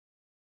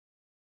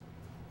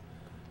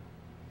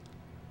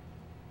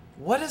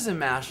What is a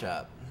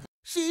mashup?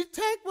 She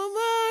take my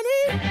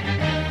money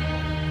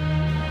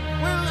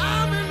when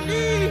I'm in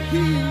need.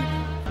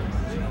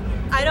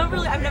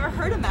 I've never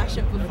heard a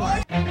mashup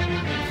before.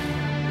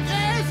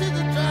 Yeah, she's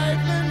a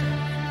trifling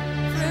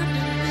friend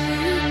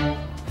indeed.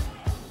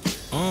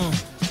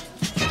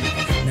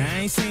 Now I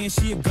ain't saying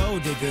she a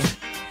gold digger,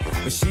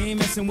 but she ain't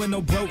messing with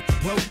no broke.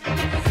 Now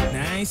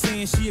I ain't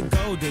saying she a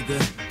gold digger,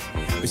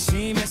 but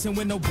she ain't messing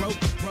with no broke.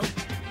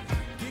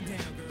 Get down,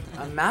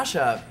 girl. A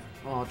mashup,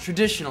 well,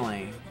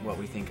 traditionally, what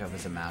we think of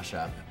as a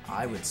mashup,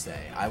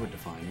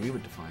 we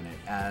would define it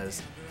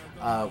as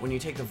when you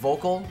take the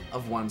vocal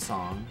of one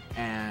song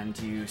and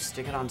you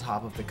stick it on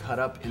top of the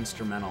cut-up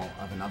instrumental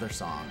of another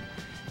song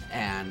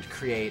and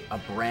create a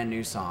brand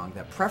new song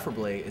that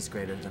preferably is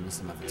greater than the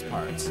sum of its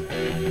parts.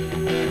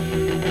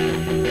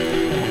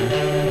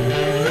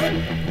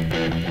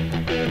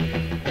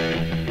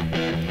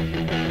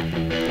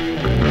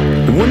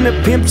 When the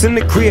pimp's in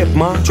the crib,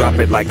 ma, drop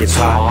it like it's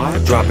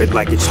hot, drop it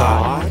like it's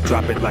hot,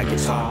 drop it like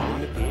it's hot.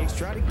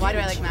 Why do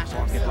I like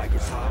mashups?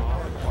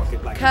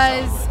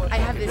 Because I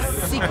have this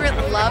secret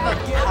love of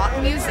pop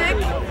music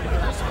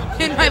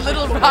in my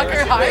little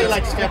rocker heart.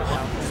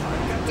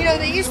 You know,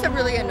 they used to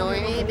really annoy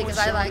me because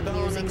I like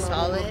music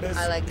solid.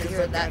 I like to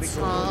hear that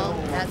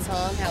song,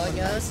 how it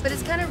goes. But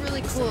it's kind of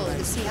really cool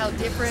to see how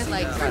different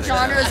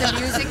genres of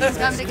music can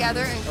come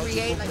together and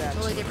create like a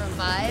totally different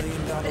vibe.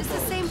 But it's the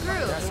same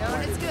groove, you know,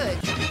 and it's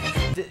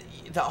good.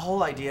 The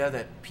whole idea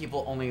that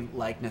people only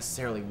like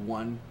necessarily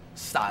one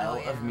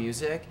style of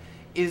music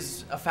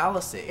is a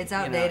fallacy. It's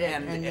outdated, you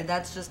know? and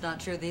that's just not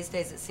true. These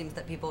days it seems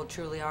that people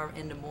truly are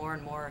into more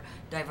and more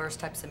diverse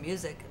types of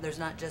music. They're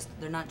not just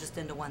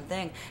into one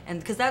thing. And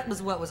because that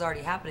was what was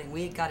already happening.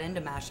 We got into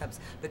mashups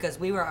because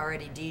we were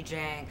already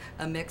DJing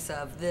a mix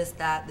of this,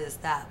 that,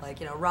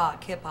 like, you know,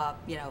 rock, hip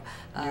hop, you know,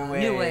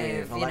 new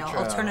wave, you know,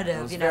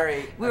 alternative, you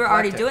know. We were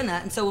already doing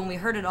that. And so when we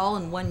heard it all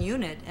in one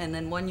unit, and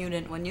then one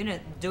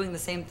unit doing the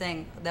same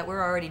thing that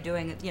we're already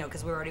doing, you know,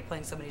 because we're already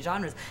playing so many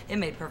genres, it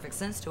made perfect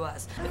sense to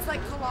us. It's like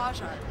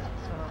collage art.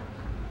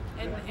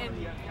 And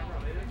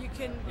you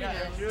can, you know,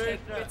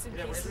 take bits and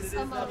pieces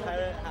of little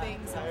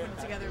things and put them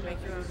together and make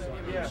your own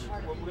image.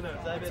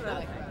 That's what I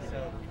like.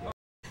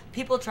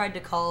 People tried to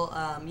call,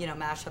 you know,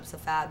 mashups a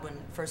fad when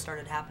it first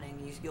started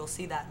happening. You'll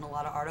see that in a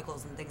lot of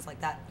articles and things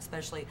like that,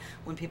 especially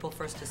when people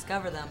first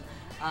discover them.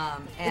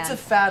 It's a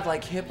fad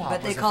like hip hop.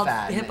 But they called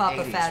hip hop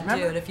a fad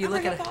too. And if you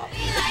look at it.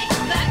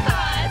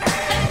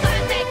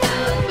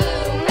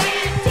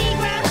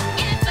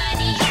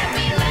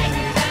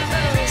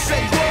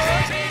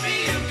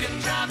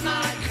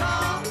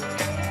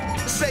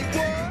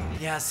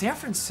 Yeah, San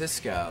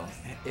Francisco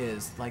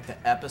is like the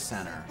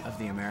epicenter of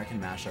the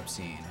American mashup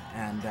scene,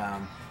 and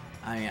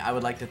I mean, I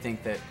would like to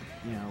think that,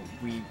 you know,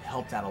 we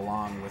helped that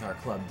along with our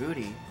club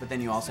Booty, but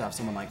then you also have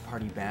someone like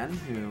Party Ben,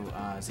 who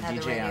is a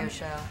DJ on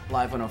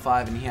Live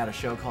 105, and he had a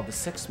show called The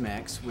Six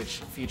Mix, which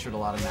featured a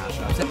lot of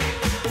mashups.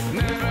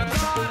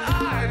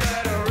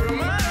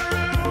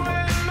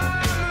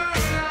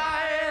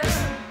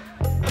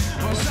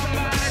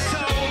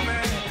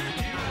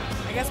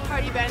 I guess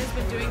Party Ben has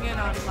been doing it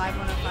on Live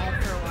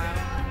 105 for a while.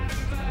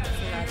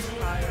 So that's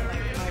probably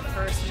like my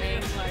first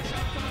main connection.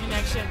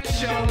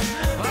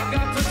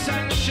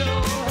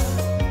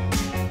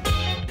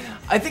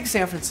 I think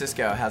San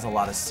Francisco has a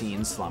lot of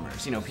scene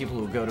slummers. You know, people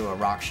who go to a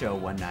rock show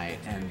one night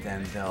and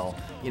then they'll,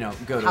 you know,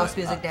 go to house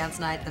music dance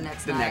night the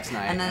next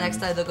night, and the next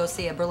night they'll go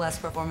see a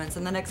burlesque performance,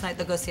 and the next night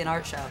they'll go see an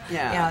art show.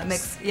 Yeah, you know, it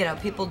makes, you know,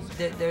 people.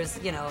 There's,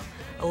 you know,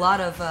 a lot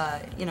of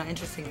you know,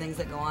 interesting things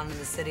that go on in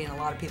the city, and a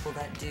lot of people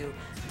that do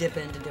dip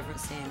into different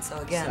scenes. So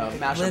again,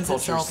 mashup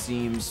culture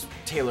seems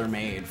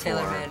tailor-made for, you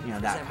know,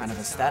 that kind of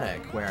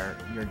aesthetic where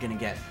you're gonna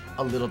get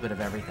a little bit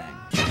of everything.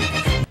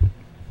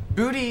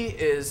 Booty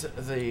is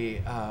the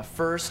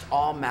first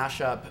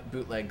all-mashup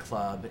bootleg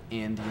club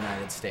in the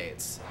United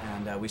States,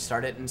 and we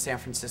started in San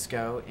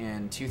Francisco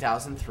in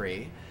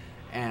 2003,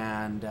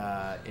 and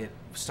it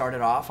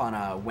started off on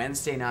a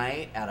Wednesday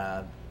night at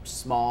a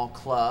small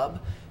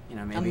club. You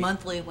know, maybe a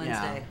monthly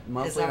Wednesday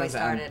is how we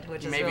started,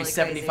 which is maybe really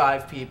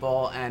 75 crazy.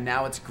 people, and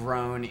now it's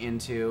grown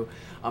into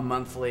a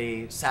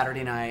monthly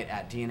Saturday night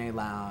at DNA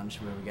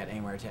Lounge, where we get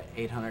anywhere to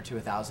 800 to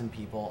 1,000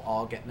 people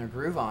all getting their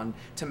groove on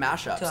to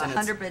mashups. To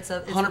 100 bits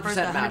of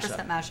 100%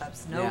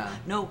 mashups.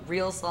 No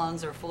real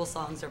songs or full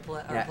songs are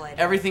played.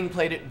 Everything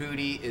played at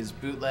Booty is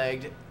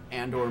bootlegged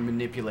and or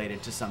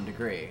manipulated to some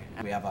degree.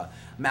 And we have a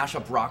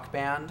mashup rock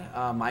band,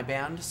 my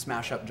band,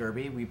 Smash Up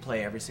Derby. We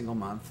play every single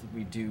month.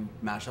 We do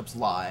mashups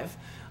live,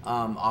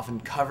 often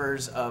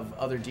covers of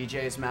other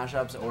DJs'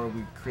 mashups, or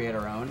we create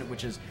our own,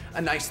 which is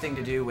a nice thing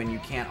to do when you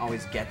can't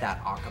always get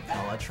that a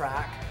cappella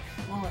track.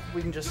 Well,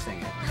 we can just sing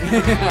it.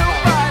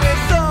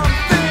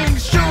 Something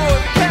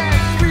sure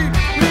can sweep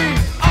me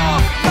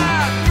off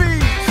my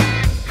feet.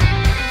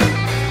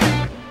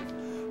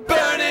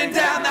 Burning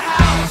down the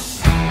house.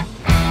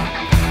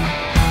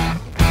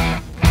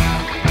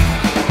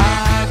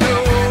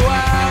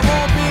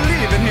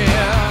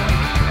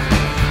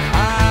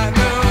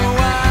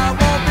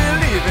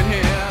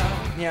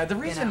 Yeah, the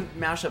reason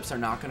mashups are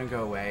not going to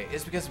go away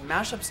is because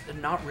mashups are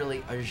not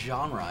really a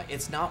genre.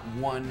 It's not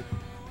one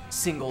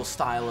single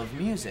style of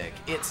music.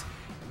 It's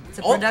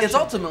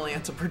ultimately a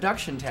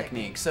production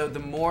technique. So the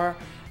more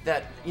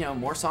that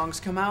more songs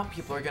come out,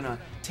 people are going to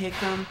take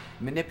them,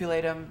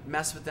 manipulate them,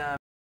 mess with them.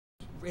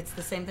 It's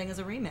the same thing as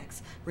a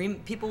remix.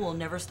 People will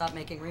never stop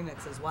making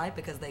remixes. Why?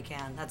 Because they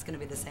can. That's going to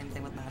be the same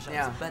thing with mashups.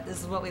 Yeah. But this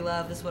is what we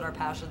love. This is what our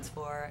passion's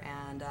for,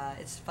 and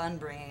it's fun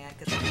bringing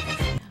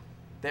it.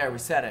 There, we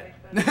said it.